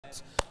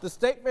The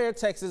State Fair of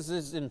Texas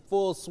is in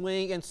full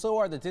swing, and so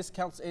are the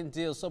discounts and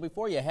deals. So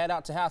before you head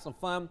out to have some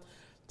fun,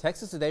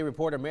 Texas Today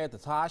reporter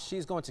Meredith Tosh,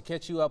 she's going to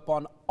catch you up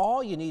on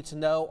all you need to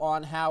know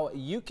on how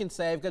you can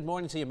save. Good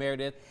morning to you,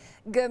 Meredith.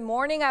 Good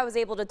morning. I was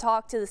able to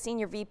talk to the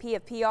Senior VP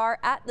of PR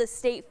at the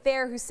State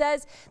Fair, who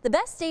says the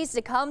best days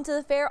to come to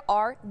the fair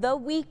are the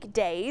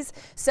weekdays.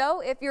 So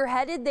if you're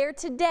headed there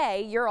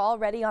today, you're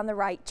already on the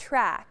right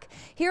track.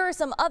 Here are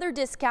some other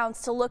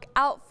discounts to look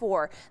out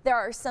for. There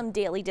are some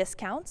daily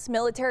discounts.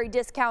 Military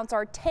discounts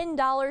are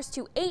 $10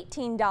 to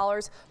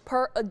 $18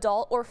 per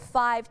adult, or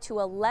 $5 to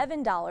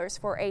 $11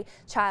 for a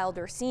child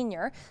or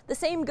senior. The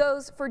same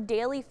goes for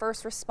daily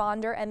first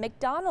responder and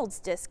McDonald's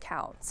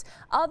discounts.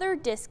 Other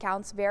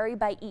discounts vary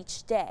by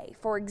each day.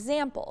 For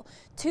example,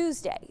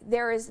 Tuesday,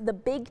 there is the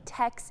Big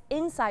Tex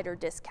Insider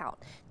discount,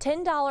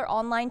 $10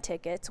 online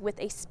tickets with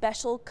a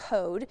special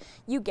code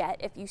you get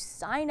if you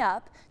sign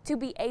up to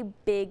be a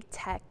Big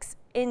Tex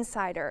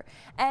Insider.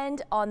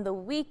 And on the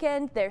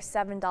weekend, there's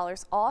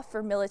 $7 off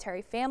for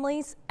military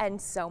families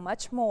and so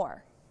much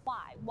more.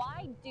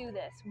 Why do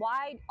this?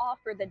 Why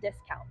offer the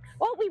discounts?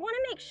 Well, we want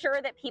to make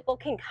sure that people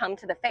can come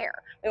to the fair.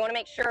 We want to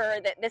make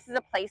sure that this is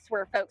a place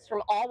where folks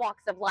from all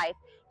walks of life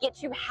get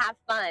to have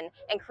fun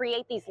and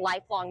create these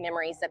lifelong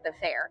memories at the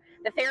fair.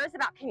 The fair is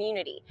about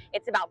community.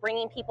 It's about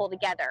bringing people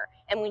together.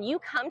 And when you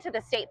come to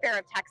the State Fair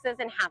of Texas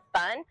and have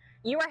fun,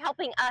 you are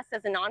helping us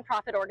as a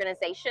nonprofit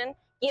organization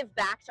give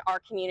back to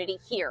our community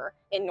here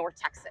in North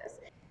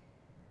Texas.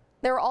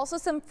 There are also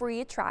some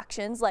free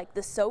attractions like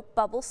the Soap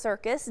Bubble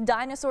Circus,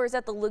 dinosaurs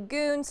at the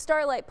lagoon,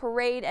 Starlight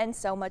Parade, and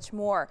so much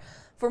more.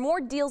 For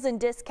more deals and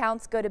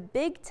discounts, go to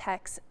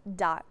bigtex.com.